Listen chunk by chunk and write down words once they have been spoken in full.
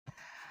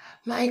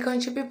My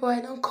country people, I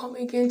don't come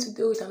again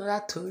today with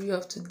another story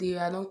of today.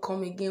 I don't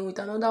come again with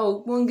another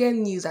ogbonge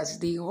news as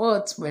they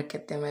hot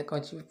market my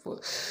country people.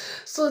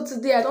 So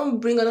today I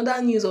don't bring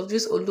another news of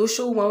this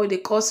Olosho woman where they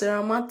call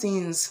Sarah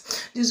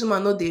Martins. This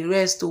woman not the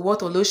rest to what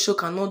Olosho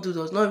cannot do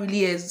does not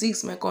really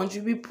exist, my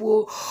country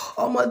people.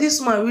 But this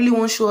woman really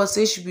won't show us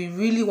say she be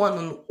really one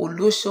on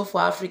Olosho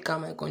for Africa,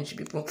 my country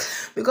people.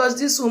 Because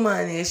this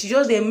woman, she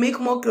just they make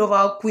mockery of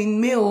our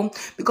Queen May,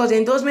 because the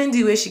endorsement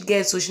the way she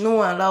gets, so she no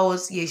one allow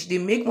us here. She they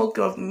make mockery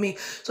of me.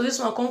 So this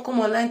one come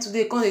online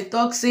today, come they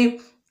talk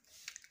say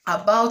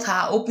about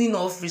her opening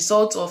of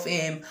results of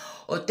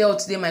hotel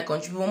today, my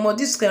country people. But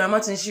this Sarah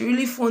Martin, she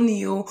really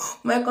funny,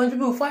 my country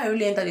people. Before I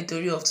really enter the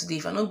story of today,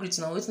 if I not greet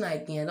now, waiting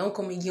again, I don't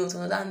come again with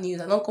another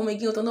news. I don't come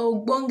again with another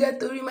bonga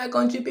story, my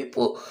country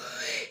people.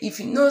 If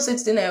you know say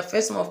today na your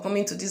first time of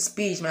coming to this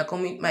page, my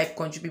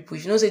country people.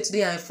 If you know say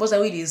today na first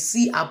time they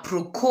see a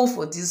proco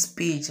for this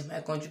page,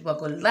 my country people, I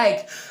go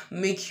like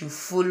make you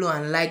follow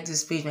and like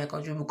this page, my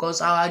country,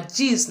 because our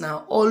gist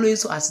now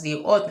always as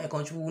they hot, my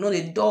country people. We know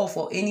the door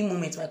for any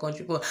moment, my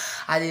country people.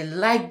 And they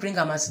like bring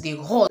them as they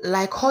hot,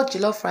 like hot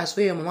jollof rice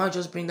where your mama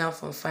just bring down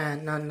from fire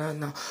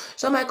now.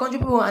 So my country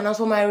people, and as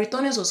for my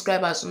returning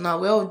subscribers now,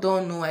 well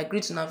done. No, I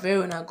greet you now very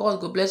well. Now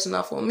God go bless you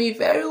now for me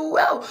very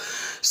well.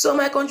 So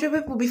my country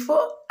people,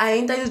 before I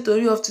enter the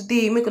story of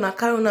today, make una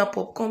carry una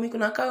popcorn, make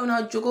una carry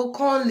una jogo,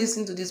 come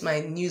listen to this my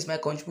news, my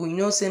country people. You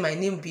know say my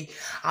name be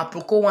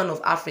Aproko one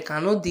of Africa.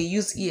 I know they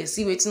use ear,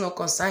 see waiting not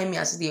consign me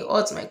as they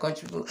hurt, my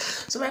country people.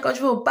 So my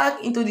country people,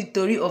 back into the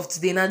story of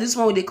today. Now this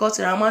one they call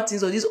Sarah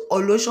Martins, or this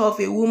Olosho of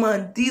a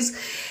woman,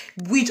 this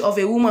witch of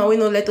a woman will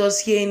not let us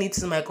hear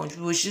anything, my country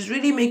people. She's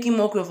really making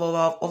mockery of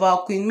our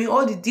Queen May.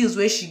 All the deals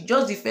where she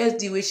just the first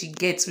deal where she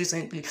gets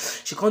recently,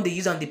 she can't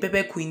use on the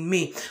paper Queen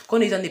May.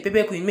 Can't use on the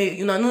paper Queen May.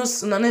 You know,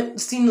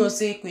 still no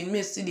say Queen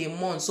May still a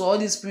month. So all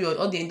this period,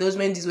 all the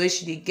endorsement is where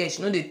she they get.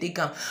 She know they take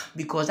them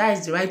because that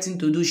is the right thing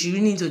to do. She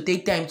really need to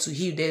take time to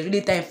heal. There's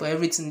really time for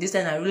everything. This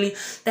time I really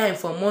time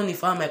for money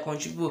for my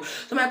country people.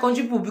 So my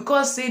country people,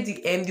 because say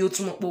the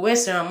Otumokpo where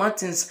Sarah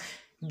Martins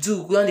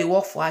do when they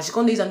work for her, she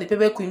can't use on the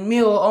paper Queen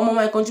May or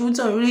my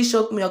contributor really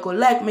shock me. I could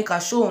like make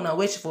a show on her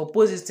where she for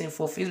post this thing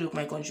for Facebook,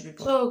 my country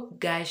people. So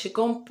guys, she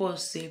come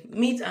post say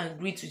meet and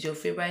greet with your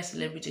favorite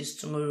celebrities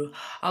tomorrow.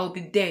 I will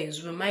be there.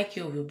 Zube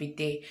Michael will be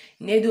there.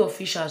 Nedo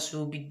officials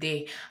will be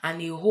there,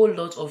 and a whole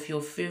lot of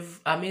your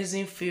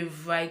amazing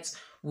favorites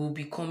will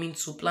be coming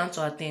to plan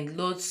to attend.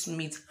 Let's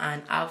meet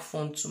and have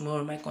fun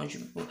tomorrow, my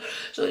country people.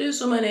 So this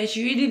woman,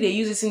 she really they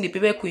use this in the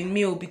paper Queen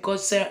May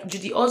because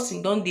Judy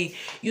Austin don't they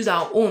use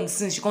her own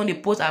since she can't they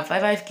post her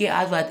 5k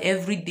advert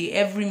every day,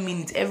 every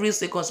minute, every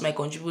second, my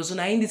country people. So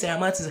now in this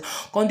Martins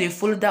can't they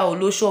follow that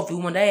Olosho of a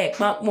woman, that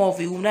back more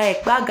of a woman,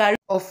 that back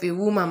of a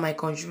woman, my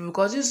country,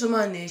 because this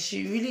woman,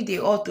 she really they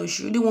auto,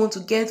 she really want to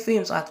get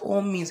famous at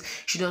all means.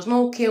 She does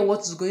not care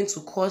what is going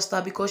to cost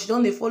her because she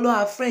don't they follow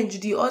her friend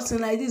Judy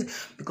Austin like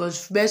this,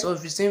 because best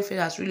of the same face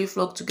has really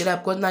flocked together.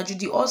 Because now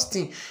Judy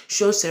Austin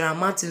shows Sarah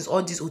Martins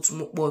all this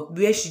Otumokpo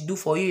where she do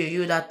for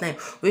you that time,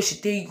 where she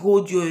take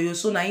hold you.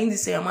 So now in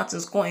this Sarah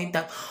Martins can't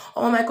enter.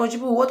 Oh my country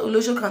people, what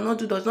Olosho cannot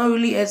do does not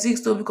really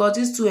exist though, because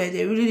these two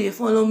they really they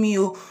follow me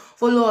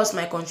follow us,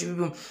 my country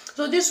people.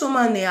 So this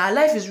woman, her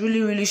life is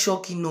really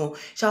shocking. No,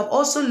 she have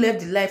also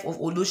left the life of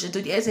Olosho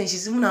to the essence.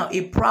 She's even now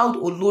a proud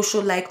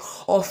Olosho, like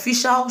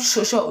official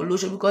social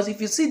Olosho. Because if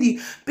you see the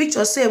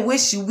picture, say where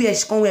she wear,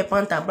 she can't wear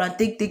pant and brand.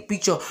 Take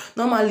picture.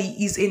 Normally,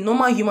 is a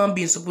normal human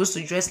being supposed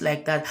to dress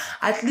like that.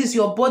 At least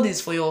your body is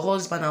for your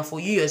husband and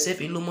for you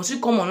yourself alone. Must you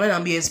come online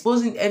and be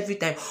exposing every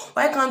time?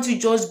 Why can't you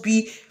just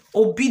be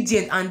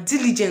obedient and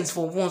diligent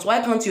for once? Why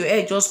can't your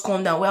head just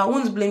come down? Well, I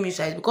won't blame you,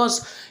 guys,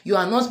 because you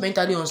are not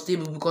mentally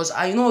unstable. Because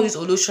I know this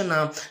Olosho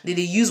now, they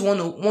use one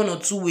or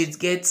two ways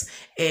get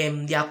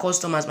their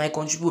customers, my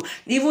country people.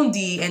 Even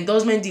the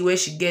endorsement the way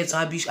she gets,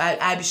 I be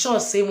sure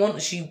say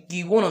she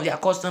give one of their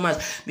customers,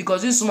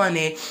 because this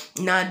woman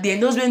now the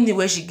endorsement the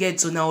way she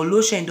gets, so now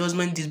Olosho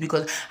endorsement this,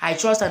 because I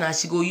trust her that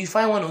she go you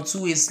find one or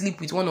two ways sleep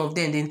with one of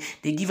them, then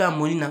they give her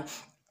money now.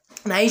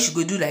 Now you should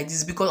go do like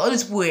this, because all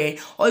these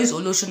people all these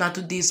Olosho now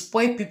today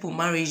spoil people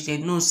marriage. They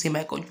know say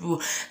my country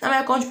people. Now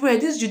my country people,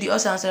 this Judy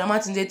Austin and Sarah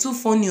Martin, they're too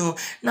funny.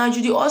 Now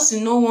Judy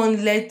Austin, no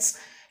one let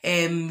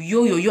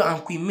Yo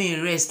and Queen May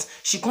rest.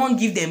 She can't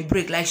give them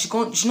break, like she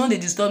know they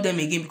disturb them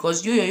again,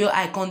 because Yo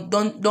icon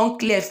don't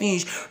clear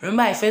finish.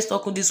 Remember I first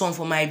talked this one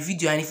for my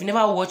video, and if you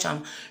never watch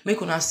them,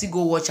 make una still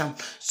go watch them.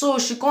 So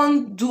she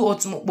can't do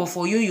Otumokpo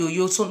for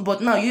Yo. So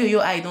but now Yo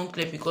I don't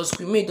clear, because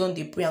Queen May don't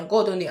they pray and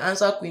God don't they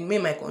answer Queen May,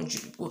 my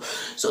country people.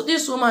 So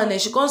this woman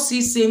she can't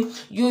see same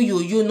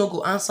Yo no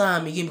go answer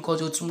him again,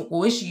 because Otumokpo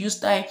when she used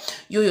time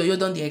Yo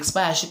don't they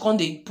expire. She can't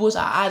they post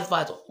her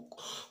advert.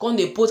 Come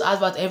they post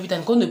advert every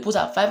time. Come they post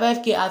a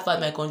 5k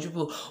advert, my country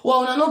people.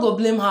 Well, I not go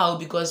blame her,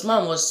 because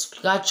man was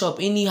catch up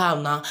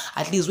anyhow now.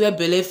 At least where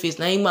belly face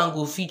now, man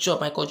go feature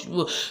my country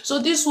people. So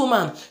this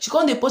woman, she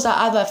can't they post her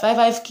advert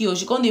 5k, or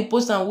she can't they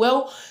post and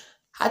well.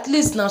 At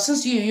least now,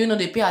 since you know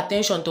they pay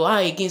attention to her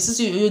again, since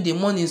you the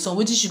money, so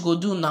what she go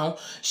do now?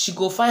 She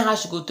go find her,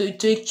 she go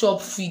take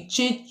chop,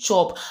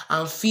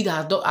 and feed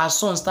her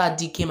son start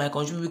decay my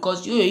country,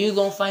 because you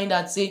gonna find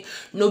that say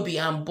no be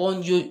I'm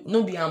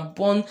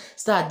born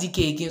start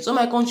decay again. So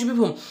my country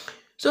people,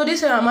 so this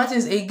Sarah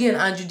Martins again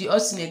and Judy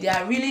Austin, they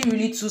are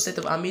really two set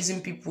of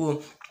amazing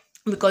people.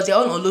 Because they're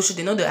all on low show,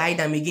 they know they hide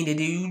them again.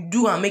 They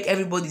do and make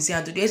everybody see,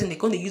 and today and they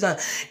come they use and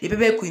the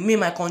paper Queen May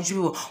my country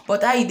people.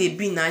 But how they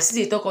be now?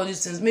 See they talk all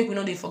these things. Make we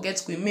know they forget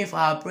Queen May for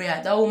our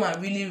prayer. That woman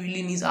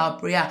really needs our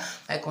prayer.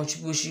 My country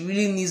people, she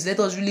really needs.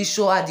 Let us really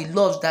show her the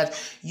love that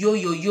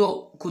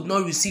yo could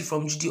not receive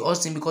from Judy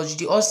Austin, because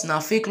Judy Austin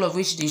a fake love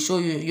which they show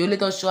you.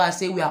 Let us show her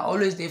say we are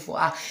always there for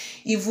her,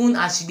 even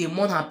as she dey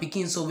mourn her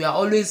pikin. So we are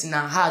always in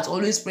her heart,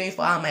 always praying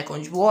for her, my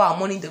country. All our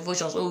morning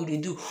devotions, what we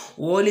do,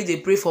 we always they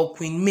pray for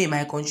Queen May,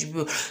 my country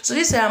people. So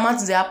this Sarah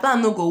Martins, their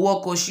plan no go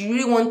work, because she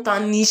really want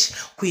tarnish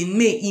Queen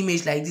May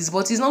image like this,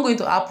 but it's not going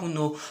to happen,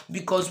 no,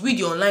 because with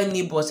the online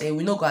neighbors,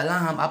 we not go allow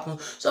her happen.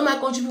 So my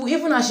country people,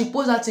 even as she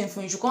post that thing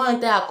for you, she can't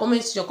enter her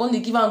comments, she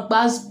can't give her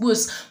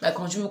boost, my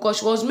country, because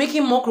she was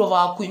making mockery of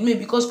our Queen May,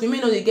 because Queen May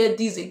know they get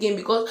this again,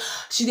 because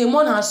she dey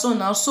mourn her son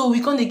now. So we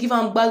can't dey give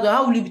am bad.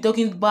 How will you be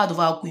talking bad of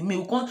our Queen May?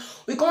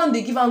 We can't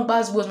dey give am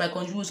bad words, my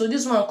country. So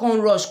this one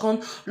can't rush,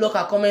 can't lock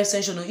her comment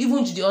section. Or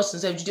even Judy Austin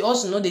self, Judy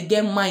Austin know they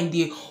get mind,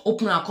 they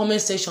open her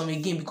comment section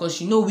again, because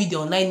she know we the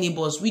online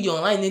neighbors, we the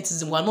online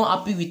netizens, we are not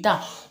happy with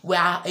her. We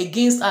are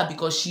against her,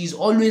 because she's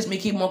always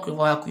making mockery of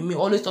our Queen May,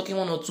 always talking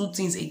one or two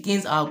things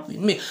against our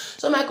Queen May.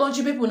 So my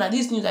country people, now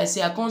this news I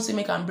say, I can't say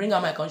make and bring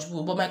out my country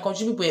people, but my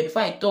country people,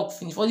 before I talk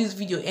finish for this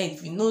video end,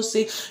 if you know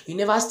say you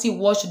never still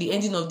watch the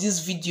ending of this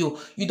video,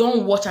 you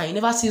don't watch and you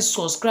never still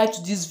subscribe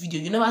to this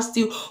video, you never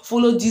still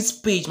follow this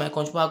page, my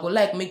country people, I go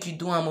like make you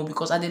do am,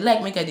 because I dey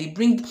like make I dey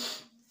bring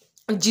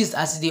gist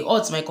as they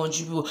hurt my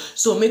country people.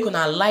 So make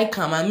una like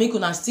am, and make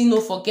una still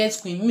no forget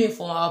Queen May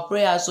for our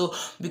prayer. So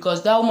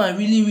because that woman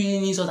really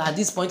needs us at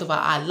this point of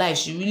her life.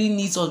 She really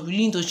needs us. We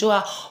need to show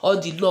her all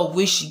the love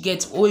where she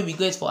gets, all we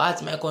get for her,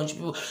 my country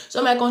people.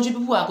 So my country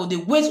people, I go dey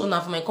wait una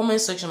for my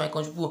comment section, my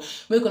country people.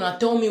 Make una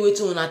tell me what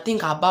una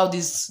think about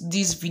this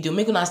video.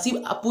 Make una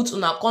still put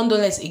una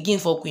condolence again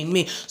for Queen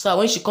May, so that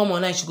when she come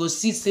online, she go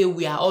see say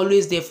we are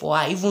always there for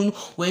her, even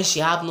when she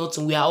have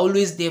nothing. We are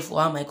always there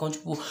for her, my country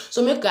people.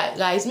 So make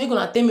guys, make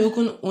una tell me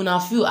how una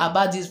feel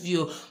about this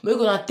video. Make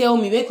una tell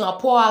me, make una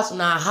pour out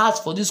una heart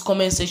for this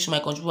comment section, my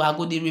country. I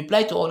go dey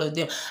reply to all of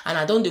them, and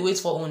I don't dey wait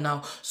for una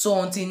now. So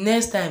until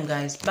next time,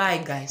 guys, bye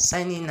guys,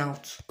 signing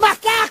out.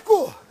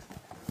 Macaco!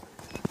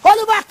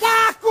 Olha o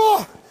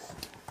macaco!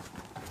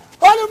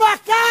 Olha o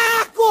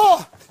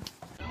macaco!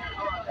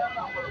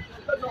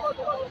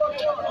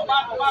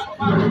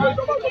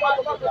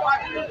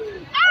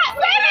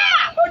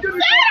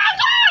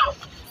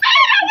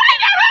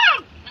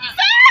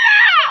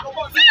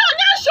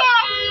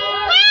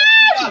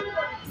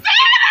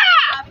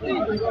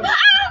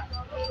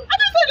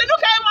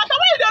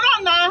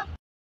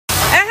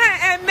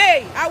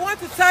 I want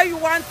to tell you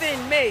one thing,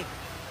 May.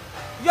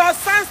 Your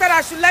son said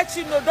I should let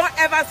you know, don't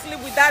ever sleep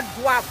with that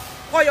dwarf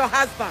for your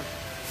husband.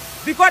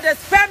 Because the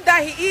sperm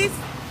that he is,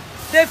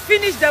 they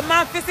finish the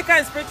man physical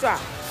and spiritual.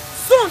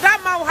 Soon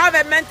that man will have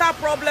a mental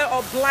problem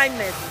of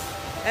blindness.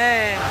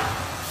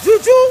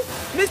 Juju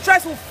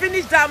mistress will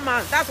finish that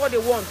man. That's what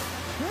they want.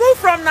 Move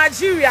from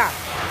Nigeria.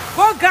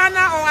 Go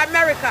Ghana or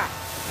America.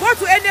 Go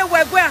to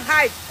anywhere, go and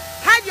hide.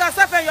 Hide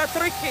yourself and your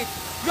 3 kids.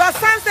 Your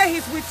son said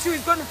he's with you,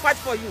 he's going to fight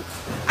for you.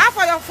 And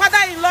for your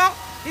father-in-law,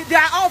 they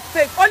are all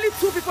fake. Only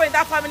 2 people in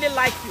that family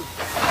like you.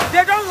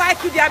 They don't like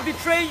you, they are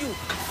betraying you.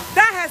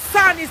 That her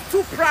son is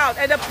too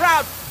proud, and the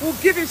proud will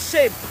give him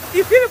shame.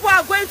 If people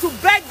are going to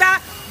beg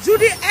that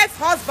Judy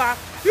ex-husband,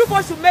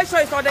 people should make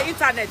sure it's on the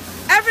internet.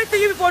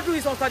 Everything you people do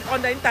is on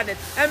the internet.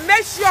 And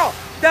make sure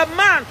the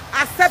man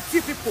accepts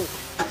you people.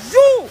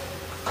 You,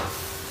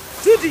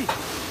 Judy,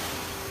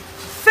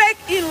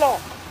 fake in-law.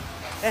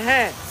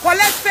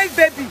 Collect fake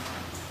baby.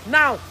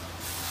 Now,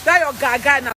 that your guy now.